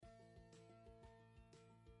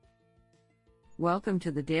Welcome to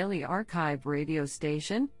the Daily Archive radio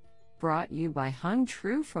station, brought you by Hung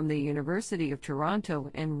Tru from the University of Toronto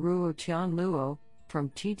and Ruo Tian Luo from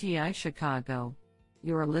TTI Chicago.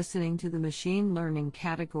 You are listening to the Machine Learning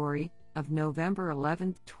category of November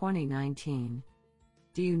 11, 2019.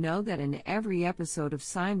 Do you know that in every episode of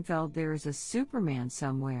Seinfeld there is a Superman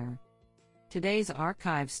somewhere? Today's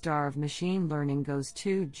archive star of machine learning goes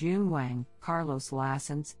to Jun Wang, Carlos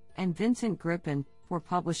Lassens, and Vincent Grippen for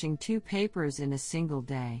publishing 2 papers in a single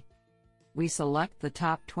day. We select the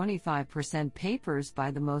top 25% papers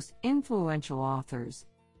by the most influential authors.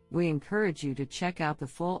 We encourage you to check out the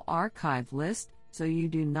full archive list so you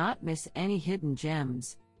do not miss any hidden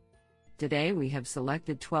gems. Today we have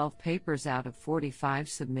selected 12 papers out of 45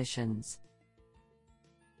 submissions.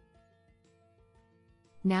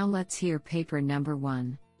 Now let's hear paper number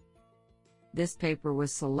 1. This paper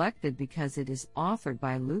was selected because it is authored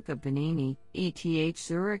by Luca Benini, ETH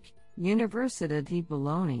Zurich, Università di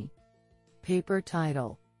Bologna. Paper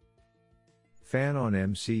title: FAN on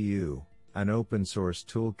MCU, an open-source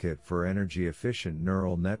toolkit for energy-efficient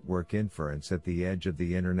neural network inference at the edge of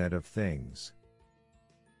the Internet of Things.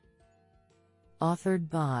 Authored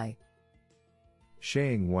by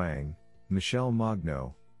Xiang Wang, Michel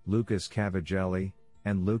Magno, Lucas Cavagelli,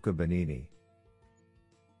 and Luca Benini.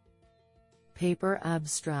 Paper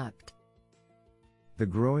abstract: The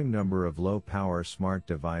growing number of low-power smart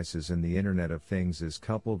devices in the Internet of Things is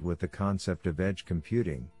coupled with the concept of edge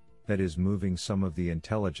computing, that is moving some of the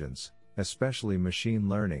intelligence, especially machine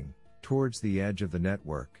learning, towards the edge of the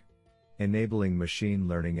network. Enabling machine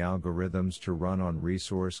learning algorithms to run on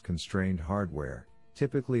resource-constrained hardware,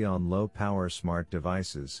 typically on low-power smart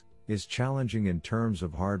devices, is challenging in terms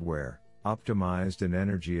of hardware, optimized and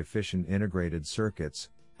energy-efficient integrated circuits,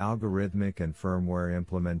 algorithmic and firmware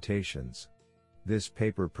implementations. This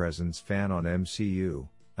paper presents FAN on MCU,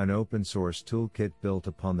 an open-source toolkit built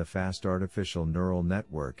upon the Fast Artificial Neural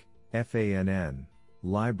Network (FANN)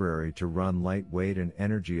 library to run lightweight and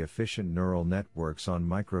energy-efficient neural networks on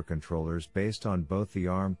microcontrollers based on both the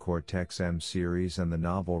ARM Cortex-M series and the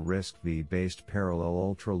novel RISC-V-based Parallel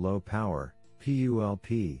Ultra-Low Power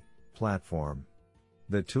 (PULP) platform.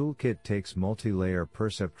 The toolkit takes multi-layer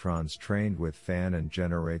perceptrons trained with FAN and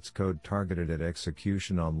generates code targeted at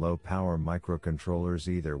execution on low-power microcontrollers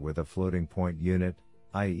either with a floating-point unit,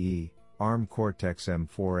 i.e., ARM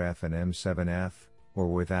Cortex-M4F and M7F, or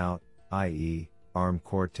without, i.e., ARM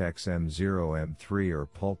Cortex-M0, M3 or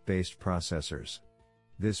PULP-based processors.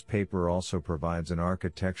 This paper also provides an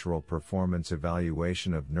architectural performance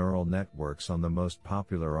evaluation of neural networks on the most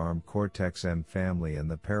popular ARM Cortex-M family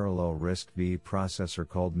and the parallel RISC-V processor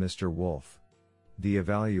called Mr. Wolf. The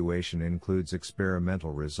evaluation includes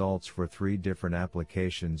experimental results for 3 different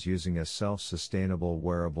applications using a self-sustainable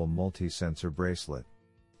wearable multi-sensor bracelet.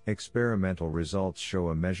 Experimental results show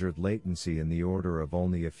a measured latency in the order of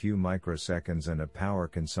only a few microseconds and a power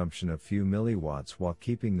consumption of few milliwatts while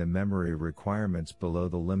keeping the memory requirements below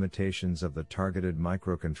the limitations of the targeted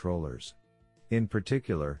microcontrollers. In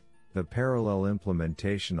particular, the parallel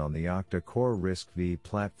implementation on the octa-core RISC-V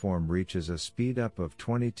platform reaches a speed-up of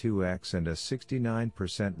 22x and a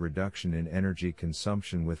 69% reduction in energy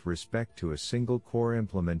consumption with respect to a single-core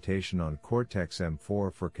implementation on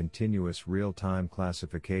Cortex-M4 for continuous real-time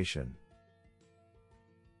classification.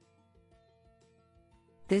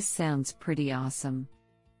 This sounds pretty awesome.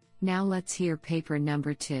 Now let's hear paper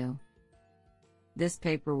number 2. This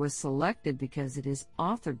paper was selected because it is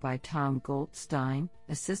authored by Tom Goldstein,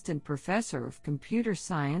 Assistant Professor of Computer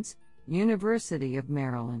Science, University of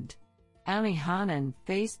Maryland, Annie Hannan,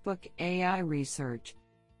 Facebook AI Research,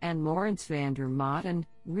 and Lawrence van der Motten,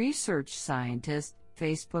 Research Scientist,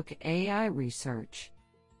 Facebook AI Research.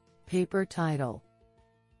 Paper title: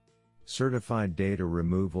 Certified Data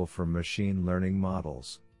Removal from Machine Learning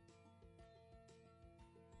Models.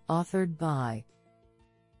 Authored by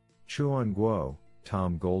Chuan Guo,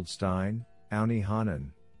 Tom Goldstein, Annie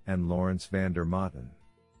Hannan, and Lawrence van der Motten.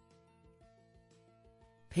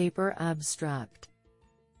 Paper abstract: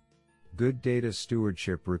 Good data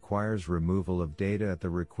stewardship requires removal of data at the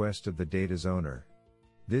request of the data's owner.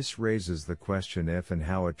 This raises the question if and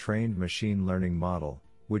how a trained machine learning model,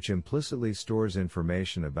 which implicitly stores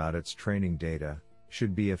information about its training data,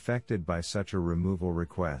 should be affected by such a removal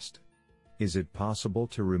request. Is it possible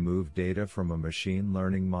to remove data from a machine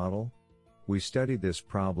learning model? We studied this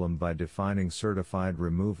problem by defining certified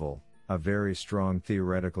removal, a very strong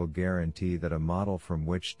theoretical guarantee that a model from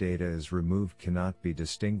which data is removed cannot be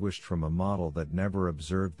distinguished from a model that never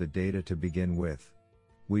observed the data to begin with.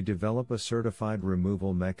 We develop a certified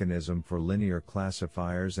removal mechanism for linear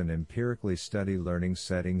classifiers and empirically study learning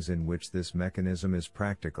settings in which this mechanism is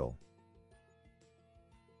practical.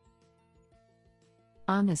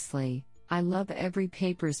 Honestly, I love every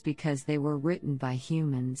papers because they were written by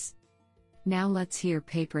humans. Now let's hear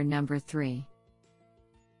paper number 3.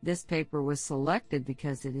 This paper was selected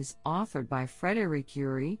because it is authored by Frédéric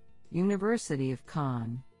Curie, University of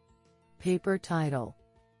Caen. Paper title: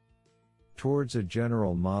 Towards a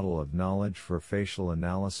General Model of Knowledge for Facial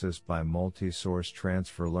Analysis by Multi-Source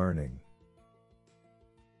Transfer Learning.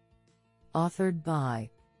 Authored by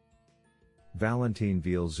Valentin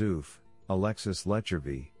Villezouf, Alexis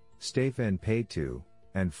Lechervy, Stéphane Pétu,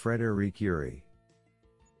 and Frédéric Curie.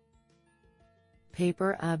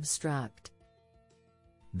 Paper abstract: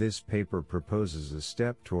 This paper proposes a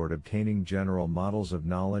step toward obtaining general models of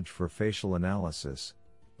knowledge for facial analysis,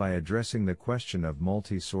 by addressing the question of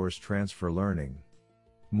multi-source transfer learning.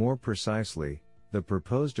 More precisely, the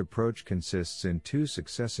proposed approach consists in 2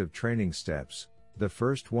 successive training steps. The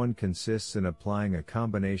first one consists in applying a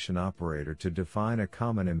combination operator to define a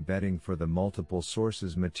common embedding for the multiple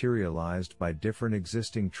sources materialized by different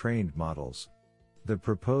existing trained models. The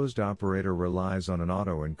proposed operator relies on an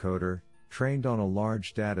autoencoder, trained on a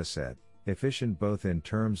large dataset, efficient both in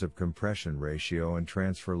terms of compression ratio and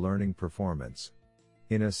transfer learning performance.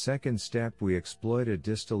 In a second step, we exploit a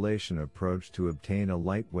distillation approach to obtain a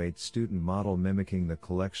lightweight student model mimicking the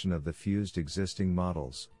collection of the fused existing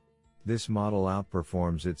models. This model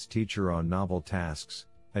outperforms its teacher on novel tasks,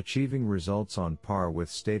 achieving results on par with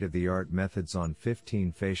state-of-the-art methods on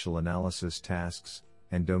 15 facial analysis tasks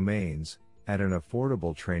and domains, at an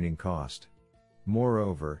affordable training cost.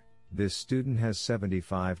 Moreover, this student has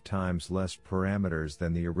 75 times less parameters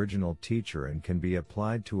than the original teacher and can be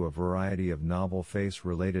applied to a variety of novel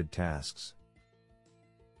face-related tasks.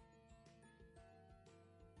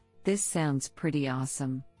 This sounds pretty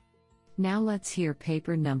awesome. Now let's hear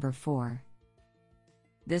paper number 4.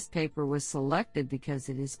 This paper was selected because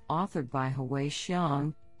it is authored by Hui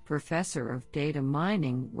Xiong, Professor of Data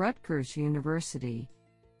Mining, Rutgers University.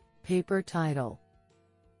 Paper title: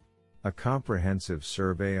 A Comprehensive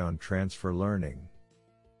Survey on Transfer Learning.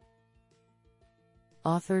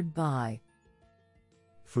 Authored by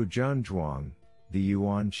Fujun Zhuang,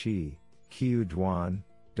 Liyuan Qi, Qiu Duan,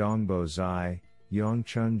 Dongbo Zai,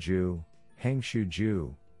 Yongchun Zhu, Hengshu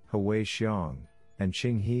Zhu, Hui Xiong, and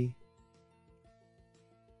Qing He.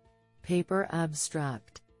 Paper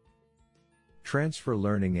abstract: Transfer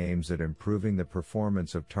learning aims at improving the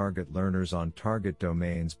performance of target learners on target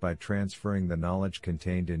domains by transferring the knowledge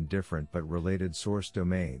contained in different but related source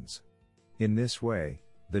domains. In this way,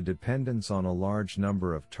 the dependence on a large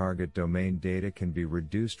number of target domain data can be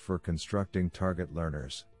reduced for constructing target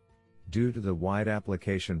learners. Due to the wide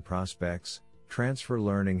application prospects, transfer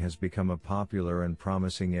learning has become a popular and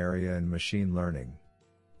promising area in machine learning.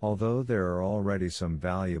 Although there are already some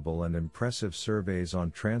valuable and impressive surveys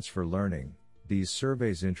on transfer learning, these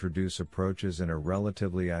surveys introduce approaches in a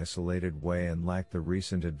relatively isolated way and lack the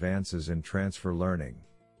recent advances in transfer learning.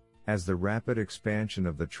 As the rapid expansion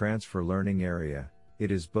of the transfer learning area,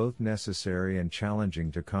 it is both necessary and challenging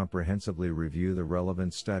to comprehensively review the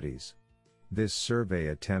relevant studies. This survey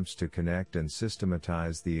attempts to connect and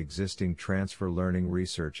systematize the existing transfer learning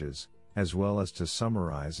researches, as well as to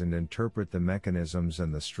summarize and interpret the mechanisms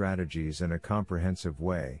and the strategies in a comprehensive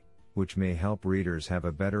way, which may help readers have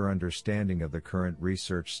a better understanding of the current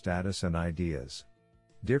research status and ideas.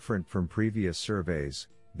 Different from previous surveys,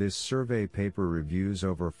 this survey paper reviews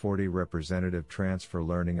over 40 representative transfer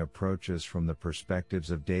learning approaches from the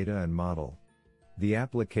perspectives of data and model. The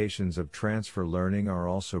applications of transfer learning are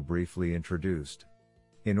also briefly introduced.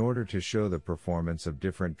 In order to show the performance of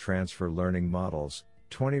different transfer learning models,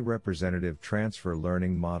 20 representative transfer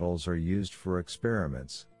learning models are used for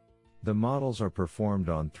experiments. The models are performed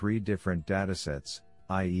on 3 different datasets,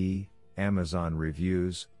 i.e., Amazon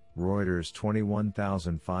Reviews, Reuters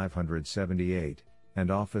 21578,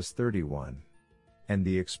 and Office 31. And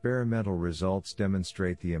the experimental results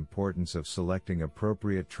demonstrate the importance of selecting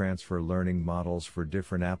appropriate transfer learning models for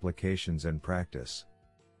different applications and practice.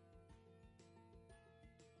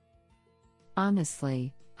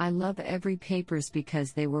 Honestly, I love every papers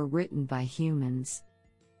because they were written by humans.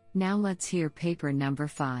 Now let's hear paper number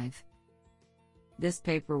 5. This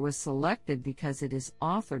paper was selected because it is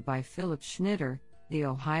authored by Philip Schnitter, The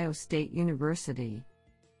Ohio State University.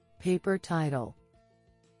 Paper title: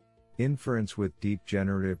 Inference with Deep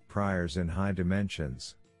Generative Priors in High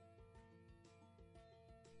Dimensions.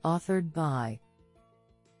 Authored by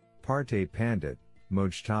Partey Pandit,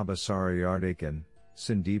 Mojtaba Sarayardekhan,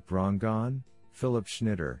 Sandeep Rangan, Philip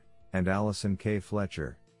Schnitter, and Allison K.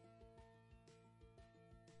 Fletcher.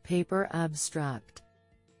 Paper abstract: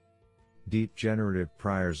 Deep generative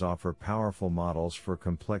priors offer powerful models for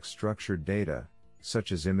complex structured data,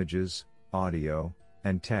 such as images, audio,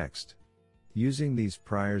 and text. Using these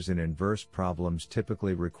priors in inverse problems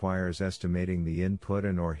typically requires estimating the input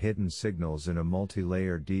and/or hidden signals in a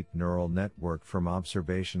multi-layer deep neural network from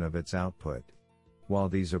observation of its output. While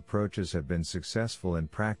these approaches have been successful in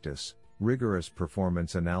practice, rigorous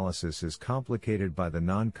performance analysis is complicated by the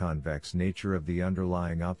non-convex nature of the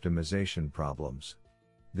underlying optimization problems.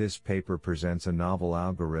 This paper presents a novel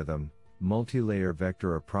algorithm, multi-layer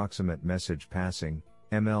vector approximate message passing,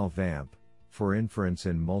 MLVAMP, for inference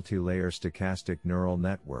in multi-layer stochastic neural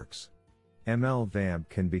networks. MLVAMP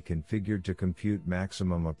can be configured to compute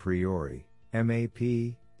maximum a priori,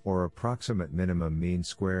 MAP, or approximate minimum mean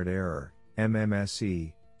squared error,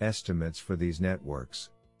 MMSE, estimates for these networks.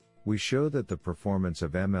 We show that the performance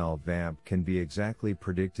of MLVAMP can be exactly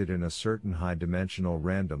predicted in a certain high-dimensional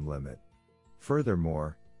random limit.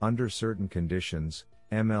 Furthermore, under certain conditions,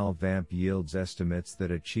 MLVAMP yields estimates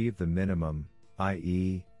that achieve the minimum,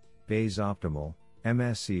 i.e., Bayes optimal,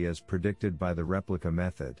 MSE as predicted by the replica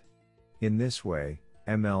method. In this way,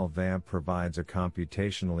 MLVAMP provides a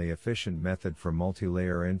computationally efficient method for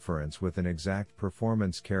multilayer inference with an exact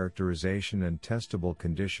performance characterization and testable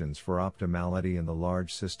conditions for optimality in the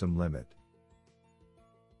large system limit.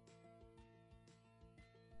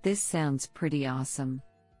 This sounds pretty awesome.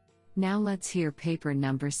 Now let's hear paper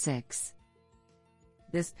number 6.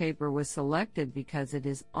 This paper was selected because it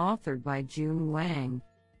is authored by Jun Wang.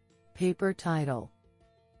 Paper title: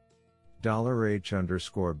 $H_inf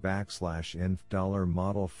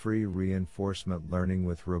 $Model-Free Reinforcement Learning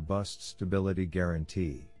with Robust Stability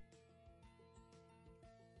Guarantee.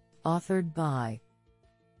 Authored by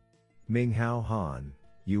Minghao Han,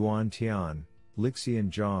 Yuan Tian, Lixian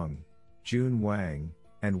Zhang, Jun Wang,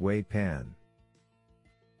 and Wei Pan.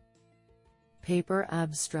 Paper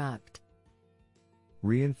abstract: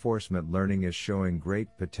 Reinforcement learning is showing great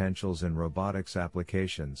potentials in robotics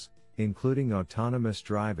applications, including autonomous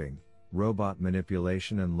driving, robot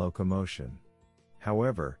manipulation and locomotion.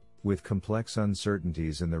 However, with complex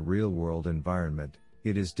uncertainties in the real-world environment,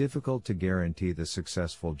 it is difficult to guarantee the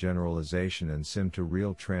successful generalization and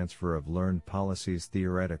sim-to-real transfer of learned policies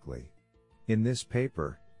theoretically. In this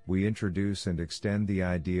paper, we introduce and extend the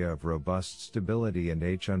idea of robust stability and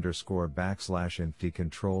H_infty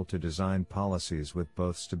control to design policies with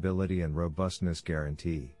both stability and robustness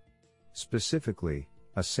guarantee. Specifically,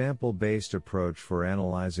 a sample-based approach for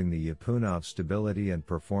analyzing the Lyapunov stability and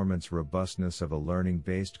performance robustness of a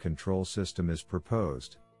learning-based control system is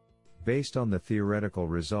proposed. Based on the theoretical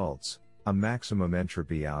results, a maximum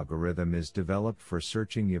entropy algorithm is developed for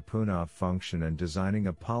searching Lyapunov function and designing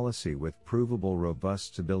a policy with provable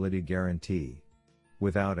robust stability guarantee.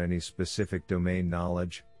 Without any specific domain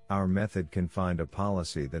knowledge, our method can find a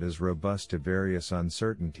policy that is robust to various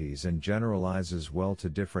uncertainties and generalizes well to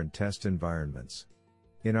different test environments.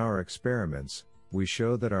 In our experiments, we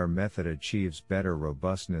show that our method achieves better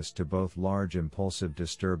robustness to both large impulsive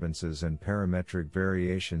disturbances and parametric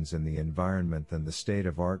variations in the environment than the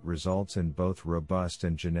state-of-art results in both robust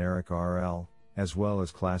and generic RL, as well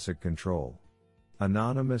as classic control.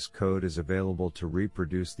 Anonymous code is available to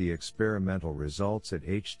reproduce the experimental results at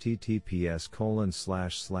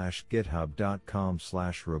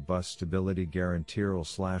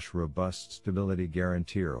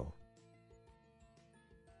https://github.com/robuststabilityguaranteerl/robuststabilityguaranteerl.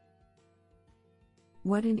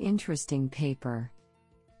 What an interesting paper.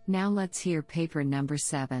 Now let's hear paper number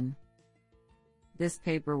 7. This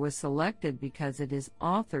paper was selected because it is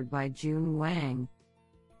authored by Jun Wang.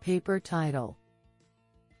 Paper title: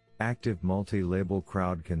 Active Multi-Label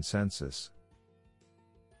Crowd Consensus.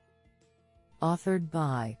 Authored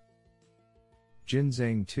by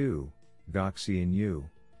Jinzheng Tu, Goxian Yu,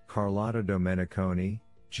 Carlotta Domeniconi,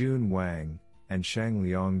 Jun Wang, and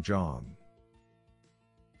Shangliang Zhang.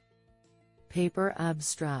 Paper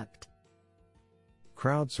abstract: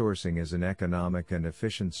 Crowdsourcing is an economic and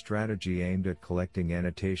efficient strategy aimed at collecting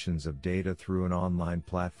annotations of data through an online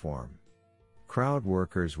platform. Crowd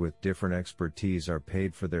workers with different expertise are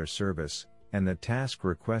paid for their service, and the task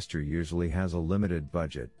requester usually has a limited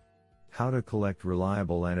budget. How to collect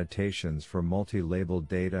reliable annotations for multi-labeled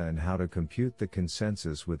data and how to compute the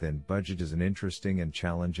consensus within budget is an interesting and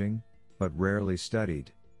challenging, but rarely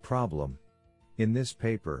studied, problem. In this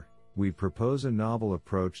paper, we propose a novel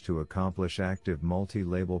approach to accomplish active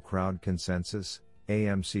multi-label crowd consensus,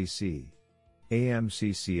 AMCC.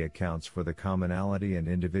 AMCC accounts for the commonality and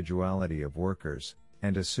individuality of workers,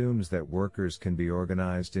 and assumes that workers can be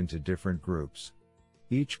organized into different groups.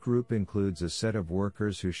 Each group includes a set of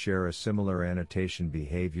workers who share a similar annotation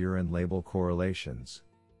behavior and label correlations.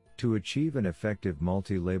 To achieve an effective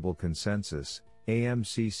multi-label consensus,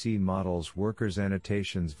 AMCC models workers'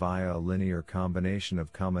 annotations via a linear combination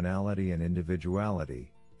of commonality and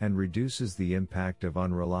individuality, and reduces the impact of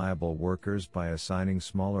unreliable workers by assigning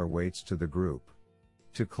smaller weights to the group.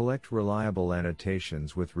 To collect reliable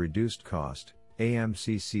annotations with reduced cost,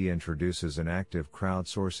 AMCC introduces an active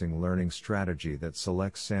crowdsourcing learning strategy that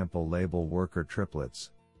selects sample label worker triplets.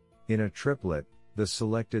 In a triplet, the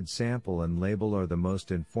selected sample and label are the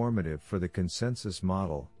most informative for the consensus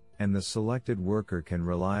model, and the selected worker can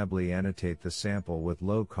reliably annotate the sample with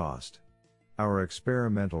low cost. Our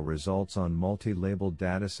experimental results on multi-labeled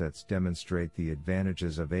datasets demonstrate the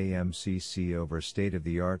advantages of AMCC over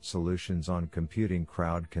state-of-the-art solutions on computing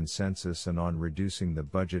crowd consensus and on reducing the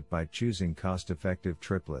budget by choosing cost-effective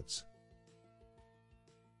triplets.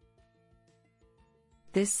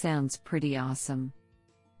 This sounds pretty awesome.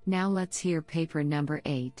 Now let's hear paper number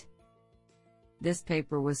 8. This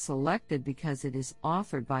paper was selected because it is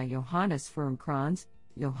authored by Johannes Ferncrans,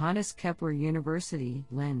 Johannes Kepler University,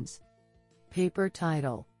 Linz. Paper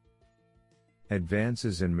title: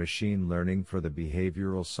 Advances in Machine Learning for the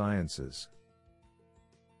Behavioral Sciences.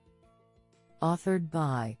 Authored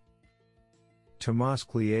by Tomas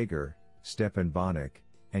Klieger, Stepan Bonik,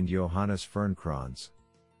 and Johannes Ferncrans.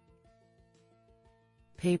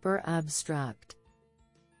 Paper abstract: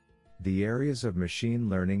 The areas of machine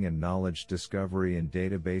learning and knowledge discovery in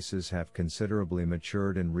databases have considerably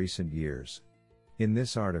matured in recent years. In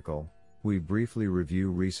this article, we briefly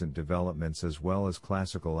review recent developments as well as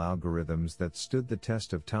classical algorithms that stood the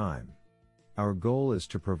test of time. Our goal is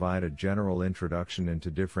to provide a general introduction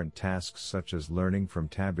into different tasks such as learning from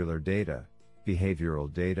tabular data,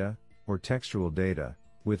 behavioral data, or textual data,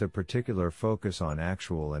 with a particular focus on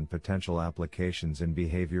actual and potential applications in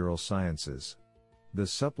behavioral sciences. The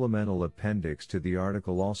supplemental appendix to the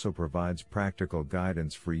article also provides practical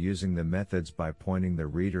guidance for using the methods by pointing the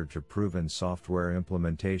reader to proven software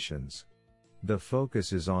implementations. The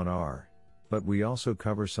focus is on R, but we also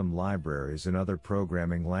cover some libraries and other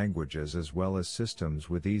programming languages as well as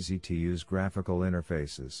systems with easy-to-use graphical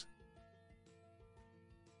interfaces.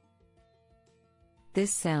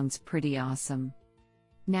 This sounds pretty awesome.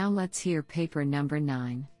 Now let's hear paper number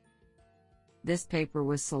 9. This paper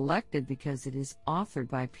was selected because it is authored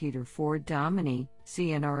by Peter Ford-Dominy,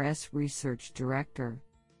 CNRS Research Director,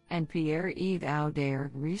 and Pierre-Yves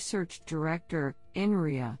Auder, Research Director,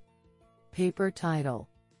 INRIA. Paper title: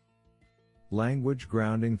 Language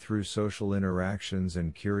Grounding Through Social Interactions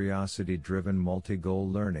and Curiosity-Driven Multi-Goal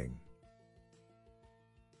Learning.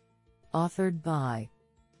 Authored by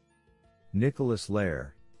Nicolas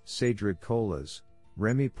Lair, Cédric Colas,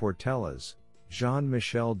 Rémi Portelas,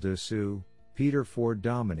 Jean-Michel Dessous, Peter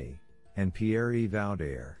Ford-Dominy, and Pierre-Yves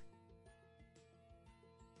Auder.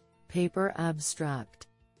 Paper abstract: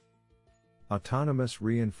 Autonomous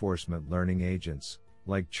reinforcement learning agents,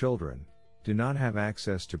 like children, do not have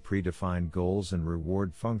access to predefined goals and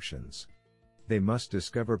reward functions. They must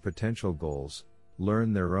discover potential goals,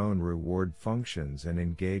 learn their own reward functions, and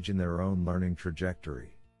engage in their own learning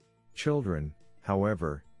trajectory. Children,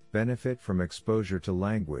 however, benefit from exposure to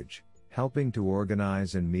language, helping to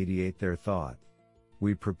organize and mediate their thought.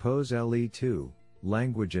 We propose LE2,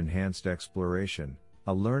 Language Enhanced Exploration,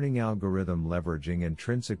 a learning algorithm leveraging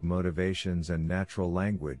intrinsic motivations and natural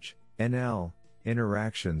language, NL,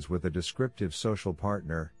 interactions with a descriptive social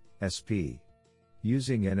partner, SP.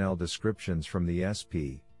 Using NL descriptions from the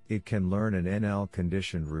SP, it can learn an NL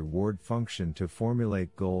conditioned reward function to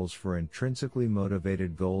formulate goals for intrinsically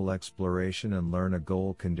motivated goal exploration and learn a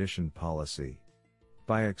goal conditioned policy.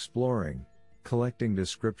 By exploring, collecting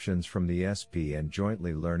descriptions from the SP and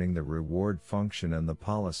jointly learning the reward function and the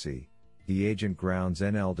policy, the agent grounds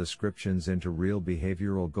NL descriptions into real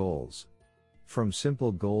behavioral goals. From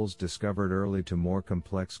simple goals discovered early to more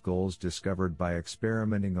complex goals discovered by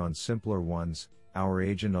experimenting on simpler ones, our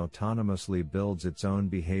agent autonomously builds its own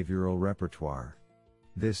behavioral repertoire.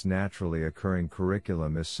 This naturally occurring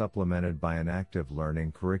curriculum is supplemented by an active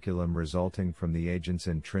learning curriculum resulting from the agent's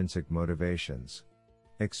intrinsic motivations.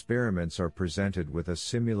 Experiments are presented with a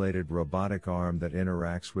simulated robotic arm that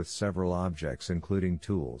interacts with several objects including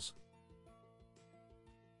tools.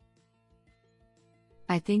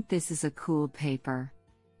 I think this is a cool paper.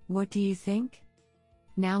 What do you think?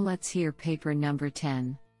 Now let's hear paper number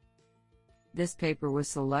 10. This paper was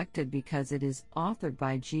selected because it is authored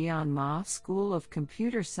by Jian Ma, School of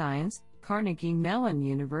Computer Science, Carnegie Mellon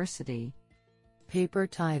University. Paper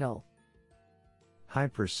title: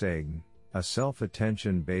 HyperSegn, a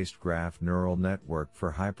self-attention-based graph neural network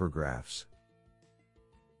for hypergraphs.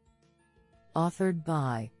 Authored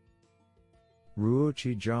by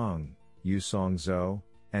Ruoqi Zhang, Yusong Zhou,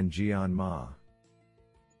 and Jian Ma.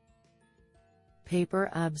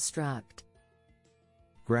 Paper abstract.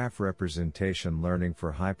 Graph representation learning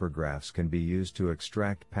for hypergraphs can be used to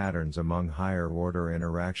extract patterns among higher-order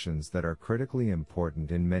interactions that are critically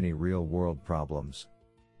important in many real-world problems.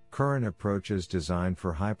 Current approaches designed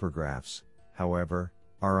for hypergraphs, however,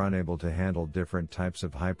 are unable to handle different types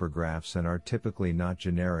of hypergraphs and are typically not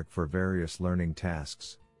generic for various learning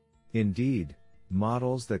tasks. Indeed,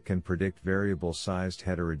 models that can predict variable-sized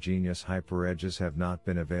heterogeneous hyperedges have not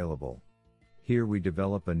been available. Here we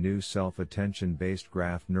develop a new self-attention-based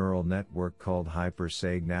graph neural network called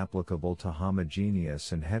HyperSegn applicable to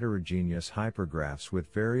homogeneous and heterogeneous hypergraphs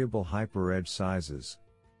with variable hyperedge sizes.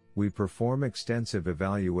 We perform extensive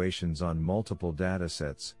evaluations on multiple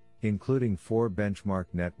datasets, including 4 benchmark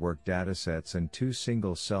network datasets and 2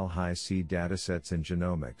 single-cell Hi-C datasets in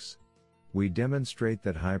genomics. We demonstrate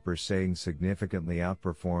that HyperSegn significantly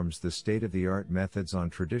outperforms the state-of-the-art methods on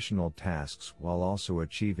traditional tasks while also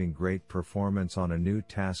achieving great performance on a new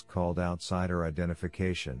task called outsider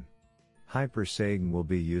identification. HyperSegn will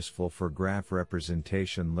be useful for graph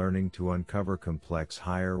representation learning to uncover complex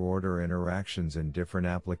higher-order interactions in different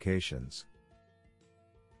applications.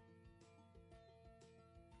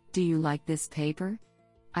 Do you like this paper?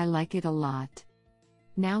 I like it a lot.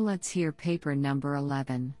 Now let's hear paper number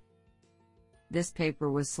 11. This paper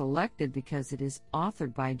was selected because it is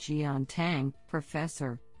authored by Jian Tang,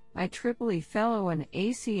 Professor, IEEE Fellow and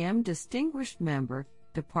ACM Distinguished Member,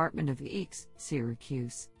 Department of EECS,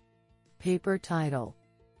 Syracuse. Paper title: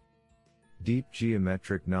 Deep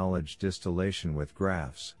Geometric Knowledge Distillation with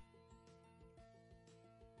Graphs.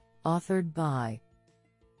 Authored by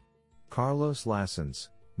Carlos Lassens,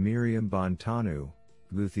 Miriam Bontanu,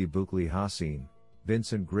 Guthi Bukli Hassin,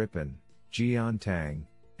 Vincent Grippen, Jian Tang,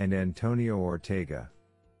 and Antonio Ortega.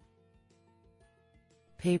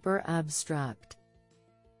 Paper abstract.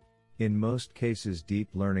 In most cases, deep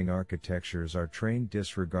learning architectures are trained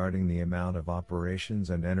disregarding the amount of operations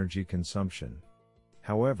and energy consumption.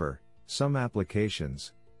 However, some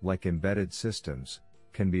applications, like embedded systems,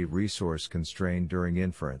 can be resource constrained during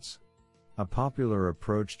inference. A popular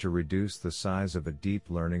approach to reduce the size of a deep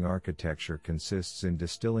learning architecture consists in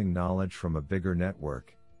distilling knowledge from a bigger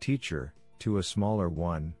network, teacher, to a smaller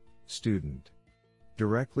one, student.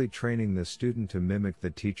 Directly training the student to mimic the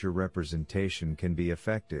teacher representation can be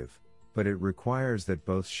effective, but it requires that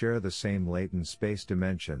both share the same latent space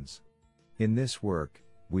dimensions. In this work,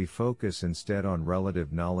 we focus instead on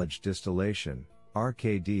relative knowledge distillation,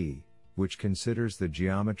 RKD, which considers the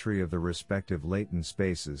geometry of the respective latent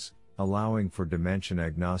spaces, allowing for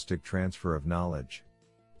dimension-agnostic transfer of knowledge.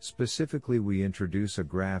 Specifically, we introduce a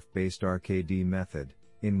graph-based RKD method,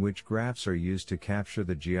 in which graphs are used to capture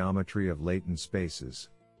the geometry of latent spaces.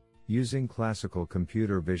 Using classical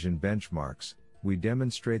computer vision benchmarks, we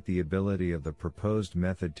demonstrate the ability of the proposed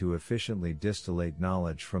method to efficiently distillate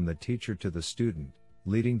knowledge from the teacher to the student,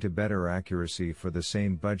 leading to better accuracy for the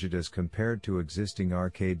same budget as compared to existing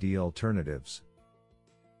RKD alternatives.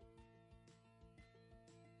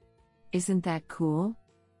 Isn't that cool?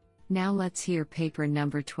 Now let's hear paper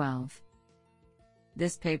number 12.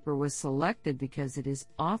 This paper was selected because it is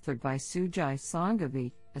authored by Sujai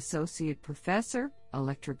Sanghavi, Associate Professor,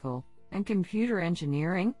 Electrical and Computer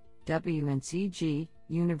Engineering, WNCG,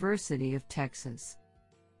 University of Texas.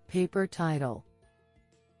 Paper title: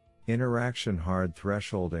 Interaction Hard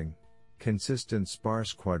Thresholding, Consistent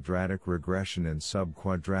Sparse Quadratic Regression in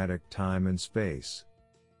Subquadratic Time and Space.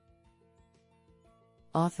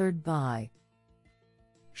 Authored by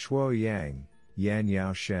Shuo Yang,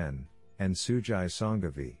 Yanyao Shen, and Sujai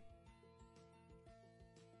Sanghavi.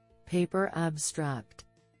 Paper abstract.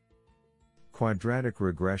 Quadratic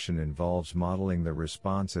regression involves modeling the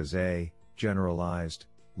response as a generalized,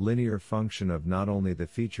 linear function of not only the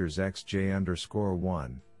features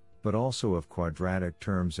xj_1, but also of quadratic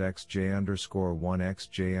terms xj_1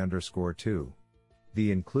 xj_2.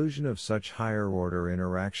 The inclusion of such higher-order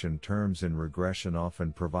interaction terms in regression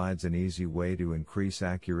often provides an easy way to increase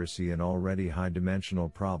accuracy in already high-dimensional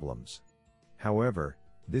problems. However,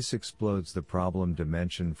 this explodes the problem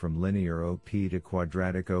dimension from linear OP to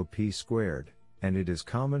quadratic OP squared, and it is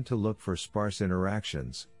common to look for sparse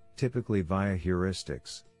interactions, typically via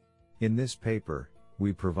heuristics. In this paper,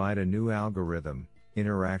 we provide a new algorithm,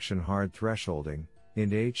 interaction hard thresholding,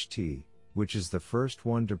 INT-HT, which is the first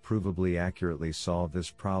one to provably accurately solve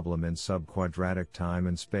this problem in subquadratic time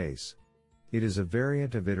and space. It is a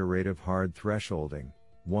variant of iterative hard thresholding,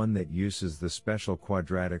 one that uses the special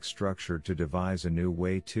quadratic structure to devise a new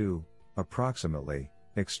way to, approximately,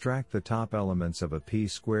 extract the top elements of a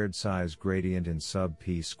p-squared size gradient in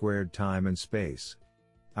sub-p-squared time and space.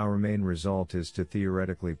 Our main result is to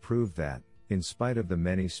theoretically prove that, In spite of the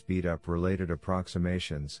many speedup related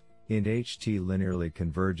approximations, int-HT linearly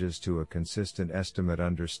converges to a consistent estimate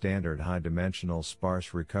under standard high-dimensional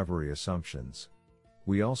sparse recovery assumptions.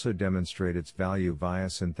 We also demonstrate its value via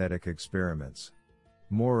synthetic experiments.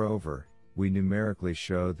 Moreover, we numerically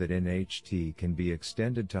show that int-HT can be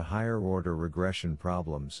extended to higher-order regression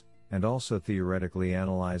problems, and also theoretically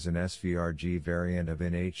analyze an SVRG variant of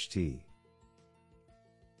int-HT.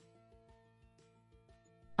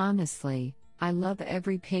 Honestly, I love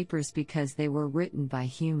every papers because they were written by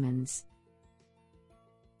humans.